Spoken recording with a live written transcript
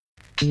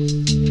Hello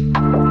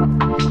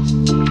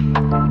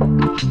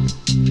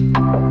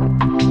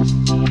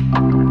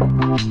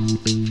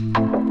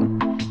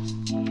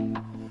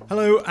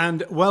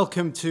and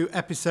welcome to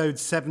episode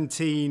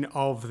 17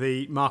 of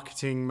the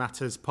Marketing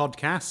Matters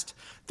podcast.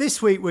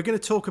 This week we're going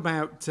to talk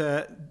about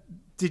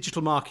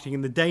digital marketing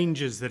and the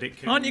dangers that it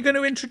can... Aren't you going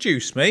to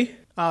introduce me?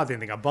 I didn't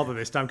think I'd bother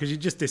this time because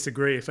you'd just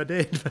disagree if I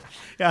did. But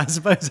yeah, I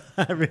suppose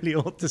I really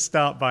ought to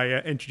start by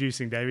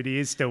introducing David. He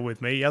is still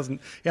with me. He hasn't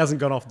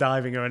gone off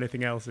diving or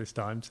anything else this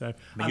time. So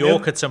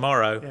Mallorca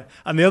tomorrow. Yeah.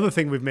 And the other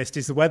thing we've missed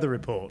is the weather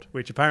report,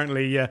 which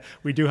apparently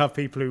we do have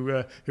people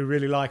who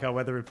really like our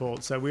weather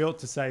report. So we ought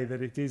to say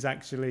that it is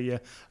actually a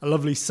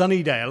lovely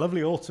sunny day, a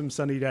lovely autumn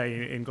sunny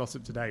day in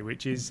Glossop today,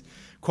 which is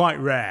quite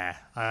rare,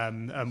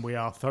 and we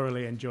are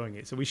thoroughly enjoying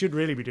it. So we should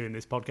really be doing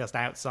this podcast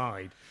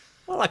outside.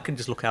 Well, I can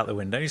just look out the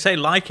window. You say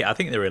like it, I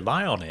think they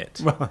rely on it.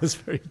 Well, that's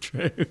very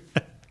true.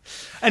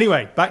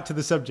 Anyway, back to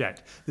the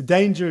subject, the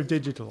danger of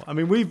digital. I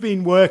mean, we've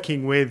been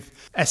working with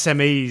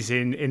SMEs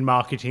in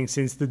marketing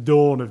since the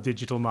dawn of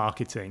digital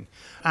marketing.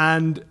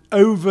 And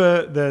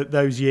over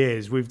those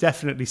years, we've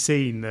definitely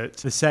seen that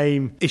the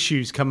same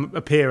issues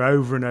appear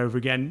over and over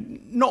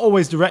again, not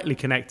always directly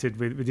connected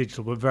with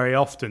digital, but very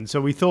often. So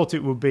we thought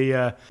it would be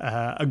a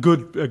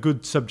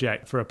good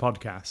subject for a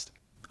podcast.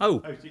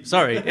 Oh,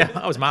 sorry. Yeah,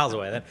 I was miles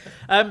away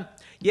then.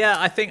 Yeah,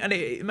 I think, and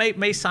it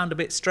may sound a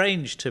bit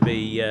strange to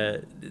be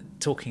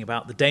talking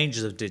about the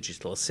dangers of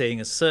digital,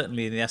 seeing as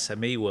certainly in the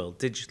SME world,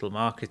 digital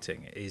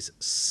marketing is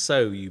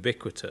so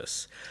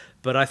ubiquitous.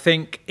 But I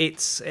think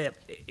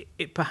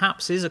it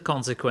perhaps is a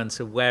consequence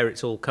of where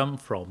it's all come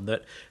from,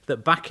 that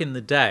back in the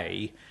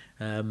day,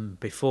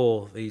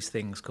 before these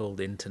things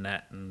called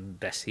internet and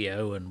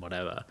SEO and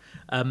whatever,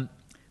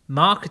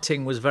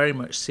 marketing was very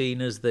much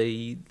seen as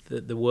the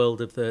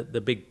world of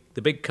the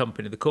big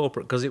company, the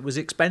corporate, because it was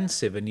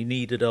expensive and you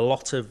needed a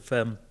lot of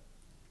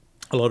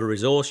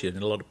resource, you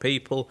needed a lot of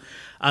people.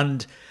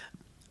 And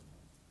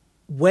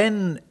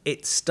when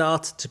it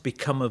started to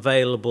become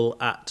available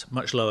at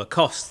much lower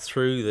cost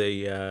through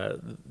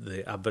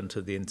the advent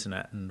of the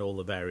internet and all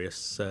the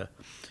various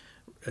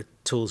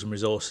tools and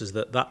resources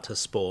that has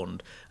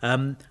spawned,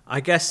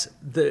 I guess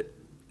the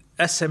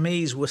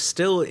SMEs were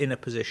still in a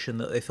position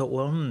that they thought,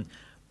 well,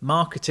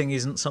 marketing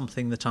isn't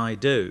something that I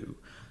do.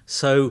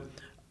 So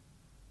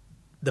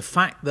the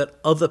fact that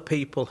other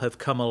people have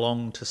come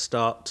along to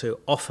start to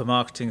offer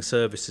marketing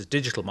services,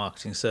 digital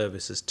marketing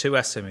services to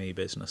SME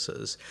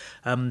businesses,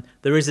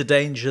 there is a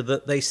danger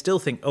that they still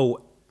think,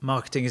 oh,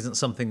 marketing isn't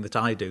something that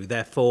I do,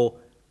 therefore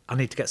I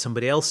need to get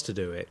somebody else to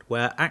do it.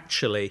 Where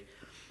actually,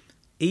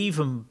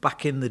 even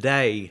back in the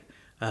day,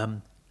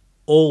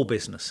 all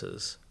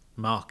businesses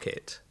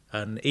market.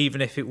 And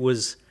even if it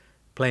was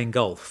playing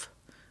golf,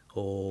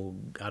 or,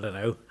 I don't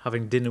know,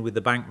 having dinner with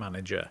the bank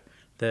manager,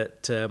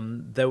 that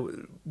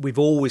we've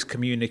always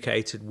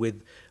communicated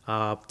with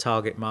our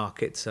target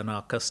markets and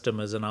our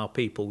customers and our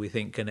people we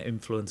think can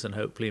influence and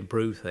hopefully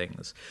improve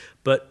things.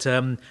 But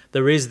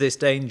there is this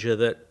danger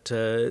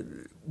that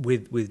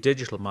with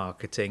digital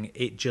marketing,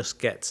 it just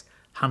gets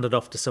handed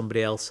off to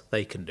somebody else,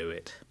 they can do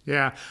it.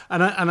 Yeah,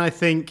 and I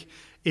think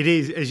it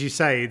is, as you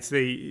say, it's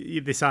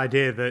this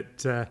idea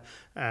that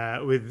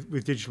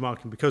with digital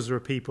marketing, because there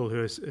are people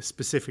who are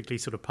specifically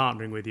sort of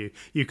partnering with you,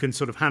 you can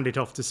sort of hand it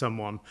off to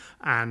someone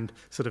and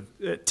sort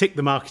of tick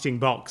the marketing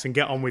box and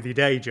get on with your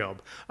day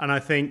job. And I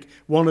think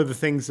one of the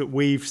things that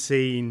we've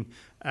seen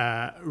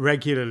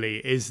regularly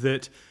is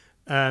that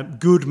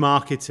good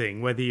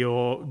marketing, whether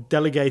you're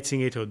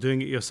delegating it or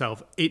doing it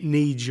yourself, it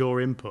needs your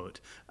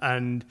input,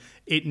 and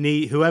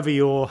whoever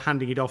you're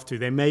handing it off to,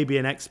 they may be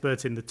an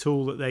expert in the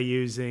tool that they're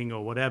using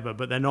or whatever,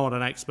 but they're not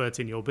an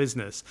expert in your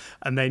business,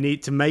 and they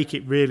need to make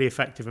it really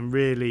effective and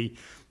really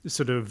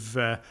sort of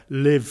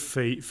live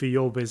for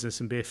your business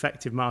and be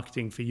effective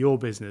marketing for your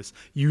business.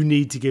 You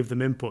need to give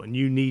them input, and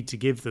you need to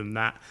give them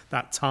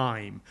that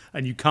time,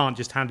 and you can't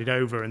just hand it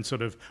over and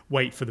sort of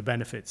wait for the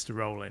benefits to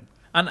roll in.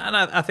 And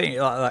I think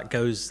that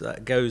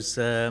goes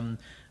a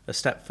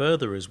step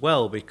further as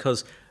well,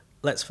 because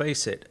let's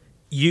face it,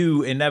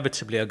 you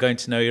inevitably are going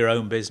to know your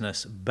own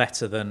business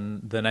better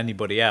than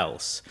anybody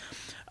else.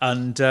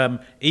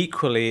 And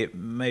equally, it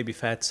may be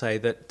fair to say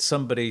that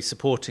somebody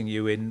supporting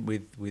you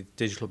with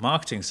digital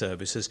marketing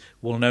services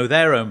will know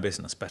their own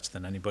business better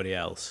than anybody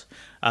else.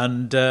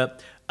 And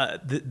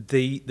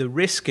the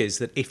risk is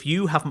that if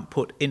you haven't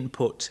put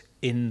input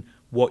in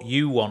what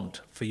you want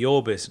for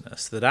your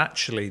business, that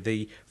actually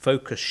the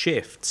focus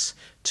shifts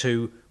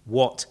to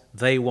what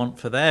they want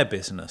for their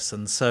business.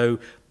 And so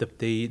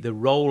the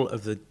role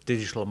of the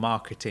digital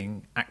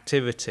marketing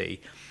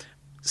activity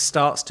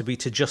starts to be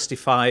to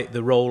justify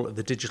the role of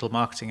the digital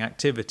marketing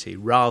activity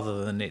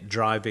rather than it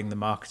driving the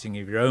marketing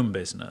of your own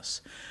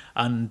business.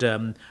 And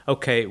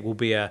it will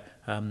be a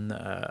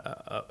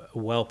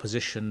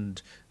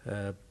well-positioned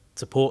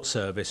support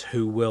service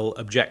who will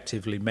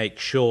objectively make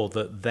sure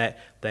that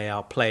they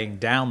are playing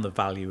down the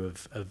value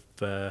of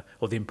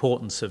or the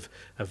importance of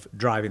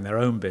driving their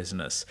own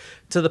business,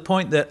 to the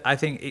point that I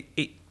think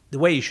the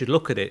way you should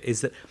look at it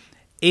is that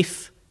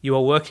if you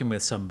are working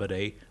with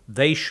somebody,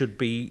 they should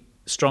be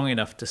strong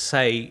enough to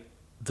say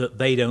that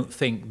they don't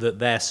think that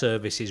their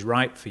service is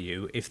right for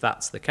you if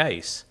that's the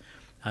case.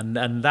 And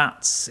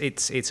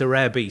it's a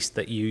rare beast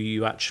that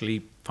you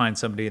actually find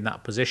somebody in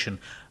that position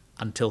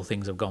until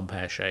things have gone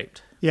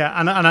pear-shaped. Yeah,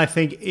 and I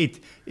think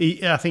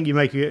I think you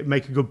make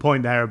a good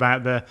point there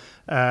about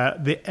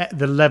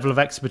the level of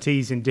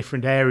expertise in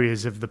different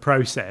areas of the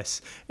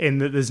process. In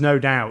that, there's no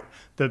doubt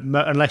that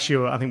unless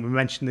you're, I think we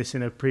mentioned this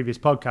in a previous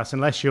podcast,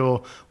 unless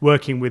you're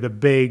working with a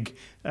big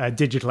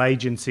digital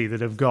agency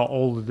that have got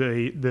all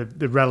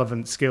the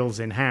relevant skills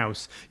in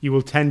house, you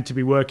will tend to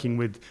be working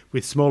with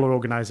smaller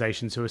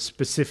organisations who are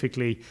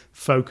specifically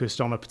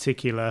focused on a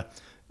particular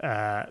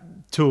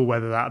tool,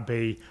 whether that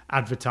be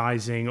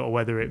advertising or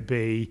whether it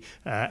be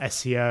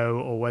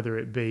SEO or whether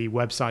it be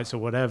websites or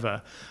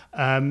whatever.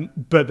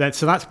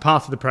 So that's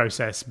part of the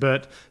process.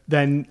 But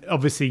then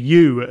obviously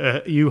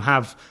you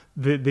have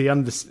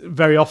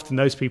very often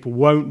those people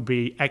won't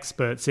be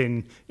experts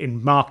in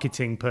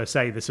marketing per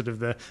se,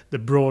 the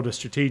broader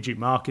strategic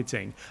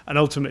marketing, and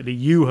ultimately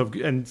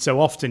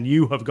so often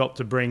you have got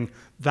to bring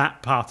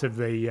that part of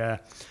the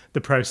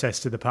process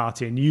to the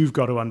party, and you've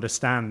got to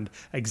understand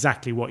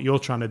exactly what you're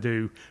trying to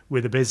do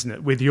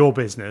with your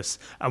business,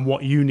 and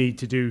what you need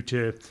to do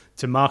to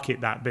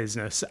market that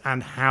business,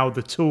 and how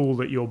the tool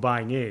that you're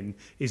buying in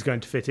is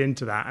going to fit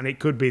into that. And it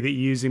could be that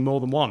you're using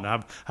more than one,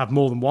 have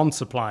more than one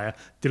supplier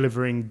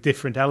delivering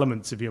different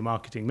elements of your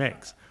marketing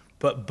mix.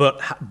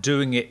 But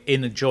doing it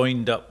in a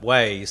joined up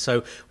way.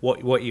 So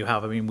what you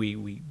have, I mean, we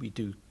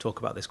do talk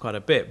about this quite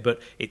a bit,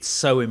 but it's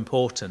so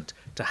important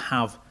to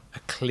have a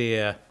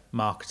clear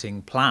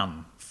marketing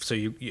plan so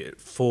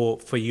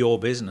for your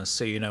business,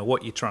 so you know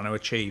what you're trying to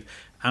achieve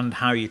and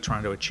how you're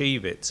trying to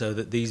achieve it, so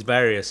that these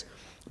various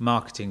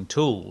marketing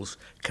tools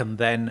can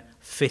then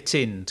fit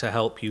in to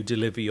help you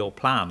deliver your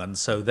plan. And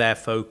so their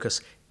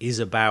focus is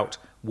about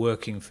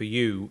working for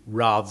you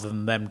rather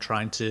than them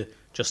trying to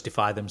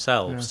justify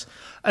themselves.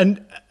 Yeah.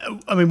 And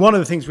I mean, one of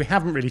the things we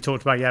haven't really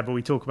talked about yet, but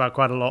we talk about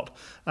quite a lot,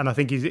 and I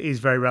think is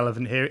very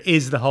relevant here,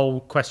 is the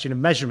whole question of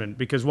measurement.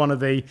 Because one of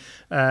the,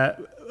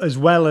 as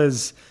well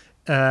as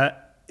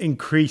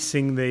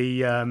increasing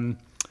the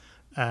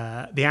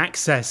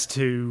access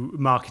to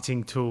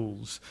marketing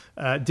tools,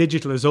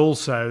 digital is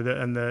also,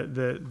 and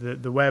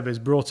the web has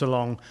brought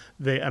along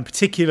and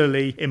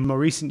particularly in more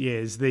recent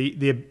years,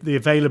 the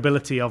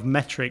availability of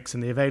metrics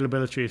and the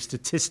availability of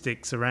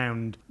statistics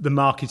around the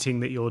marketing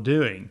that you're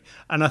doing.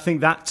 And I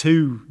think that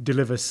too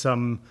delivers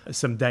some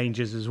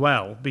dangers as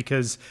well,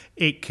 because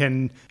it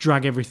can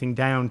drag everything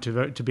down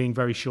to being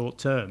very short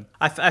term.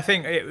 I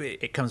think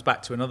it comes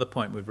back to another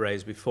point we've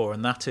raised before,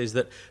 and that is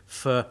that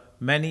for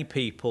many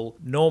people,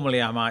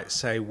 normally I might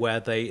say where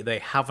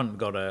they haven't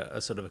got a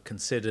sort of a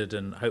considered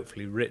and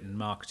hopefully written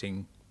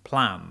marketing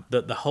plan,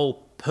 that the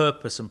whole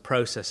purpose and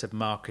process of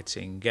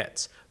marketing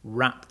gets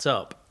wrapped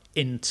up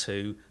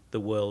into the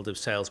world of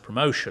sales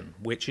promotion,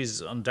 which is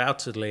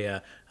undoubtedly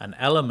an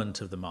element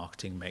of the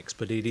marketing mix,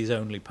 but it is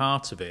only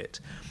part of it.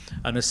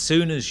 And as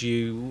soon as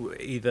you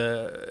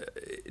either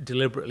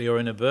deliberately or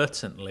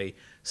inadvertently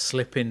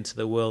slip into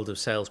the world of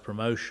sales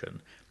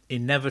promotion,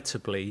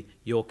 inevitably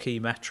your key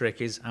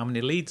metric is how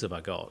many leads have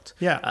I got?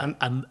 Yeah,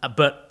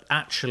 but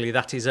actually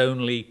that is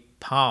only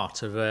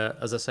part of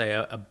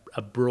a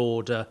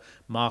broader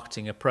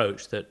marketing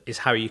approach that is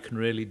how you can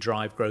really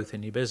drive growth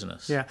in your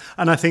business. Yeah,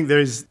 and I think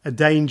there is a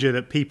danger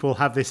that people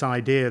have this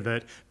idea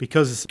that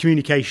because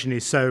communication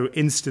is so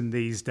instant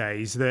these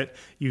days, that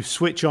you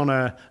switch on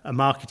a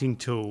marketing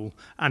tool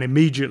and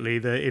immediately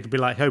it'll be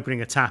like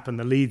opening a tap and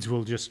the leads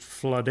will just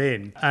flood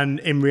in. And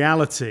in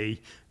reality,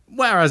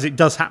 whereas it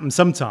does happen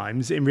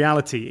sometimes, in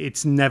reality,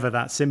 it's never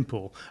that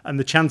simple. And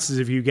the chances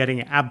of you getting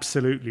it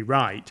absolutely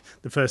right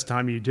the first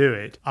time you do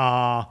it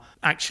are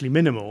actually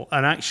minimal.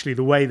 And actually,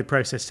 the way the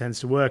process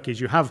tends to work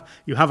is you have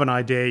an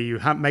idea,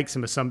 you make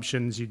some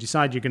assumptions, you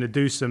decide you're going to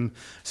do some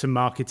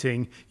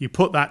marketing, you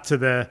put that to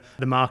the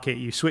market,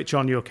 you switch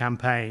on your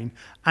campaign,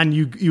 and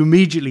you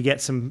immediately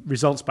get some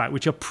results back,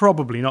 which are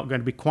probably not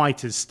going to be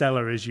quite as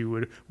stellar as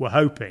you were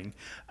hoping.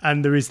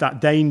 And there is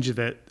that danger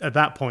that at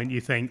that point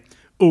you think,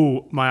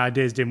 oh, my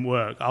ideas didn't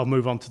work, I'll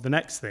move on to the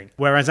next thing.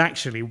 Whereas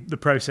actually the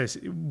process,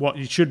 what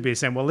you should be is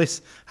saying, well,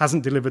 this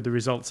hasn't delivered the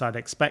results I'd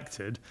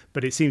expected,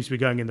 but it seems to be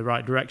going in the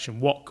right direction.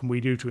 What can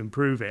we do to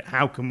improve it?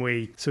 How can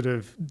we sort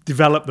of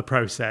develop the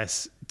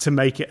process to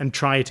make it and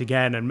try it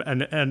again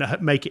and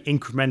make it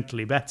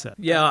incrementally better?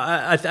 Yeah,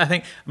 I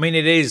think, I mean,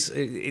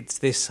 it's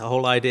this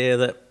whole idea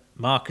that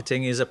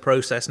marketing is a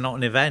process, not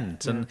an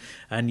event. Yeah.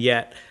 And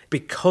yet,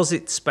 because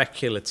it's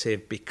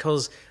speculative,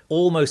 because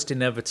almost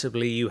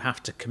inevitably you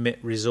have to commit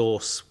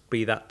resource,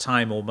 be that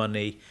time or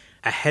money,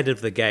 ahead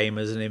of the game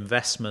as an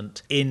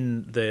investment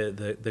in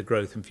the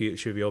growth and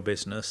future of your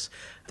business,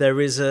 there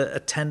is a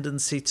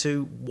tendency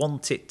to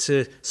want it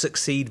to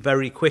succeed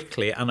very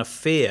quickly, and a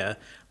fear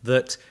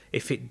that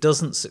if it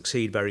doesn't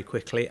succeed very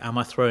quickly, am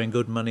I throwing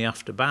good money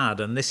after bad?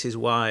 And this is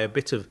why a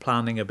bit of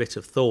planning, a bit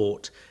of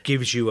thought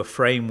gives you a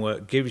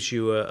framework, gives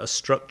you a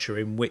structure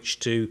in which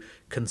to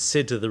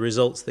consider the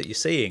results that you're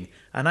seeing.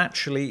 And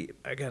actually,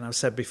 again, I've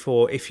said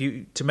before,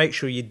 to make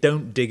sure you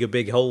don't dig a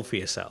big hole for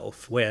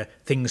yourself where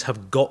things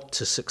have got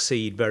to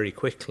succeed very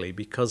quickly,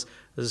 because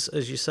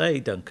as you say,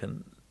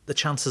 Duncan, the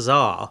chances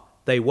are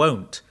they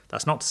won't.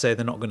 That's not to say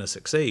they're not going to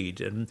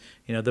succeed. And,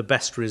 the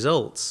best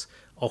results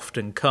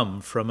often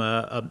come from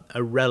a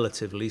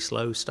relatively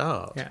slow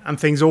start. Yeah, and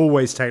things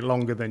always take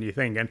longer than you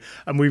think.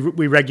 And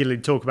we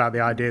regularly talk about the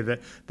idea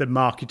that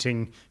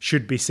marketing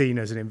should be seen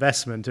as an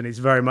investment. And it's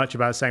very much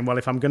about saying, well,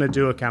 if I'm going to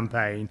do a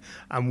campaign,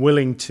 I'm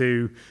willing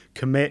to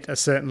commit a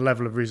certain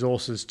level of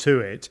resources to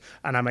it,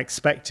 and I'm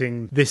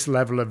expecting this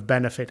level of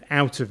benefit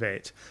out of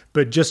it.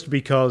 But just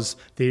because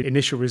the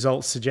initial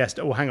results suggest,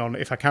 oh, hang on,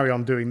 if I carry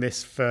on doing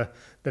this for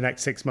the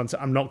next 6 months,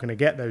 I'm not going to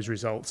get those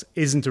results,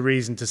 isn't a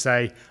reason to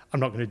say I'm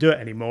not going to do it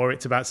anymore.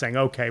 It's about saying,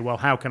 okay, well,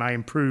 how can I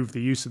improve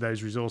the use of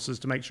those resources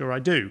to make sure I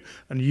do?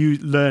 And you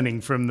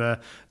learning from the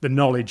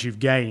knowledge you've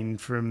gained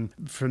from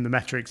the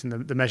metrics and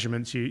the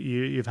measurements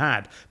you've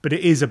had. But it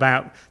is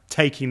about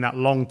taking that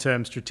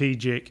long-term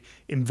strategic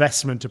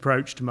investment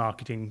approach to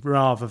marketing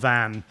rather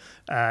than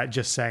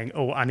just saying,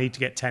 oh, I need to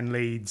get 10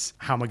 leads.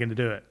 How am I going to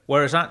do it?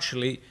 Whereas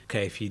actually,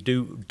 okay, if you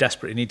do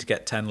desperately need to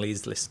get 10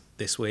 leads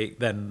this week,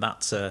 then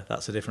that's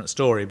a different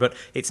story. But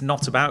it's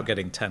not about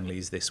getting 10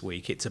 leads this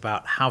week. It's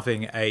about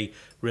having a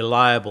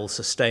reliable,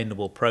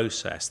 sustainable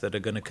process that's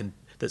going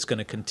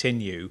to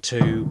continue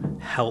to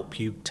help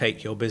you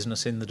take your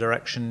business in the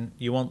direction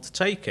you want to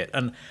take it.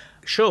 And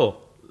sure,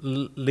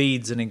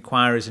 leads and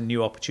inquiries and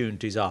new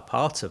opportunities are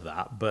part of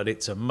that, but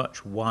it's a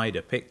much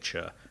wider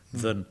picture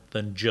than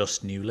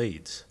just new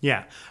leads.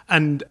 Yeah,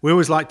 and we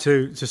always like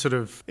to sort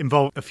of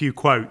involve a few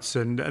quotes,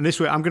 and this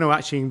way I'm going to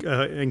actually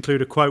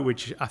include a quote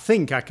which I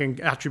think I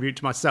can attribute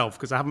to myself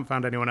because I haven't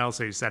found anyone else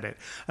who said it,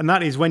 and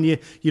that is when you're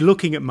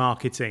looking at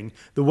marketing,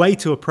 the way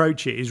to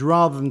approach it is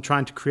rather than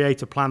trying to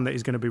create a plan that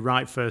is going to be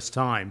right first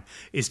time,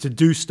 is to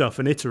do stuff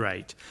and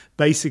iterate.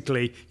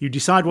 Basically, you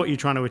decide what you're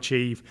trying to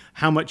achieve,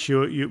 how much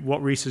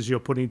what resources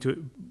you're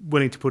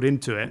willing to put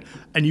into it,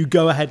 and you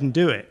go ahead and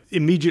do it.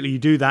 Immediately you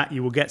do that,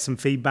 you will get some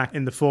feedback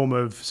in the form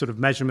of sort of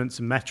measurements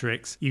and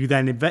metrics. You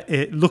then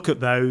look at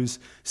those,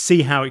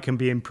 see how it can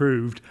be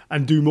improved,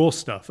 and do more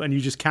stuff. And you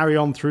just carry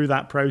on through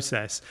that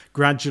process,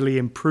 gradually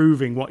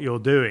improving what you're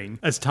doing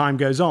as time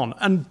goes on.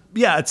 And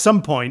yeah, at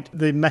some point,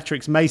 the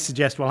metrics may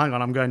suggest, well, hang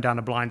on, I'm going down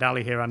a blind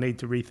alley here, I need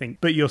to rethink.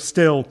 But you're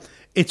still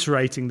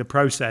iterating the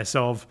process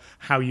of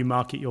how you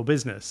market your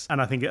business.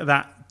 And I think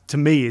that, to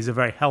me, is a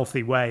very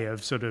healthy way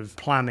of sort of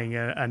planning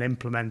and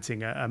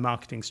implementing a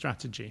marketing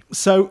strategy.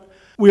 So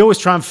we always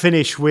try and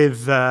finish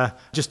with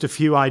just a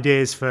few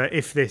ideas for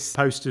if this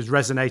post has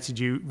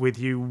resonated with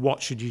you,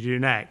 what should you do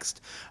next?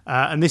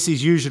 And this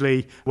is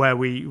usually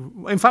where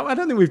in fact, I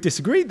don't think we've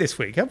disagreed this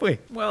week, have we?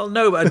 Well,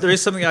 no, but there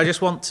is something I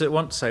just want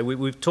to say.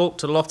 We've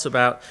talked a lot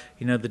about,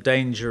 the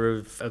danger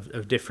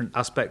of different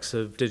aspects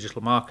of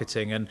digital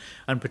marketing, and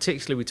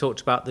particularly we talked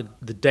about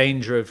the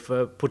danger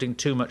of putting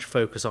too much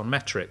focus on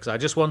metrics. I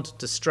just wanted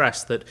to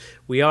stress that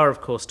we are, of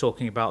course,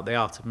 talking about the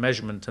art of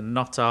measurement and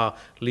not our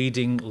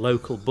leading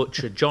local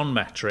butcher, John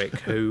Metric,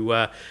 who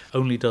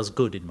only does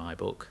good in my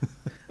book.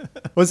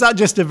 Was that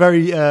just a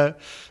very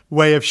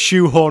way of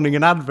shoehorning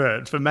an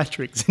advert for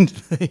metrics?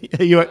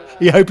 Are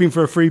you hoping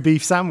for a free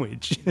beef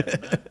sandwich?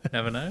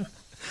 Never know.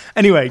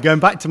 Anyway, going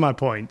back to my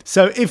point.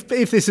 So if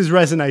this has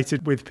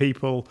resonated with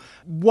people,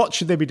 what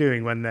should they be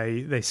doing when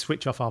they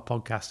switch off our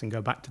podcast and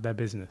go back to their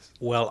business?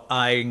 Well,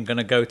 I'm going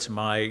to go to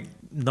my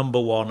number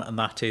one, and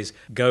that is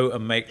go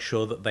and make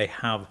sure that they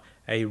have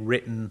a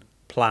written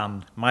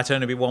plan. Might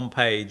only be one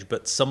page,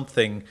 but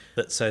something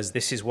that says,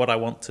 this is what I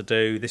want to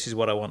do, this is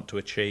what I want to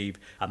achieve,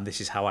 and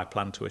this is how I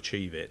plan to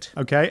achieve it.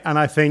 Okay, and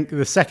I think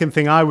the second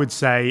thing I would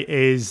say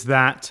is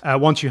that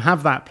once you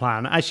have that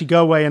plan, actually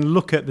go away and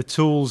look at the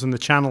tools and the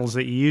channels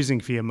that you're using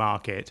for your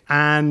market,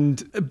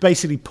 and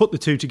basically put the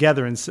two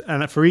together, and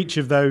for each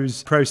of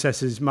those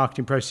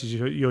marketing processes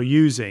you're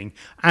using,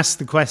 ask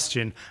the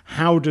question,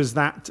 how does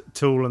that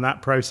tool and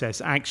that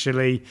process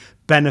actually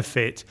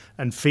benefit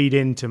and feed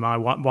into my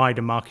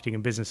wider marketing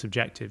and business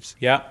objectives?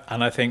 Yeah,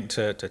 and I think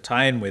to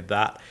tie in with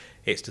that,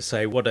 it's to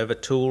say whatever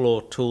tool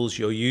or tools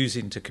you're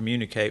using to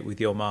communicate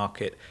with your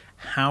market,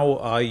 how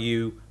are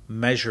you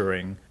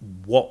measuring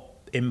what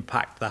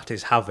impact that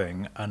is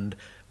having, and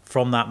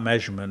from that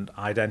measurement,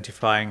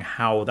 identifying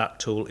how that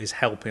tool is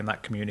helping,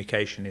 that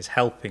communication is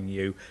helping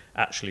you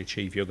actually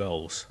achieve your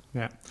goals.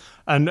 Yeah.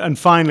 And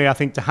finally, I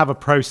think to have a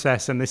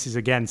process, and this is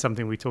again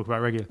something we talk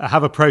about regularly,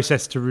 have a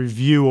process to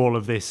review all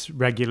of this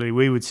regularly.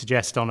 We would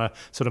suggest on a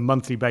sort of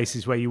monthly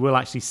basis where you will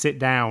actually sit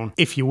down,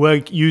 if you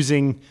were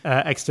using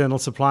external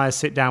suppliers,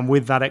 sit down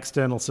with that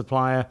external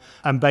supplier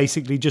and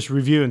basically just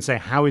review and say,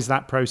 how is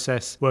that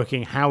process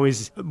working? How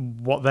is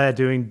what they're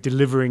doing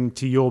delivering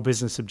to your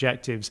business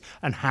objectives,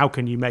 and how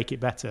can you make it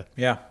better?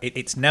 Yeah,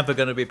 it's never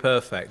going to be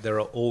perfect. There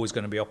are always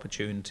going to be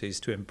opportunities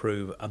to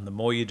improve, and the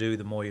more you do,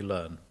 the more you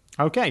learn.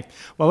 Okay,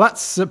 well,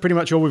 that's pretty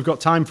much all we've got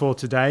time for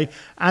today.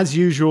 As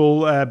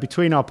usual,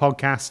 between our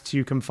podcasts,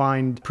 you can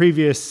find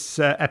previous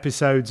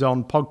episodes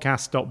on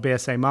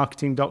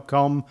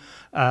podcast.bsamarketing.com.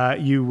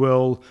 You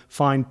will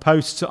find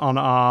posts on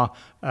our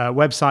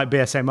website,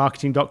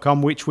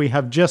 bsamarketing.com, which we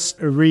have just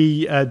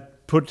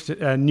put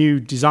a new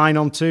design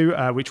onto,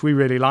 which we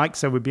really like,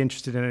 so we'd be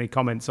interested in any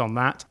comments on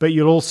that. But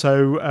you'll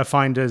also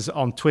find us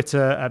on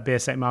Twitter at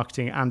BS8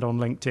 Marketing and on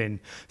LinkedIn.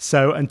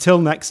 So until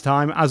next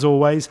time, as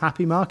always,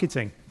 happy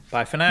marketing.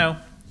 Bye for now.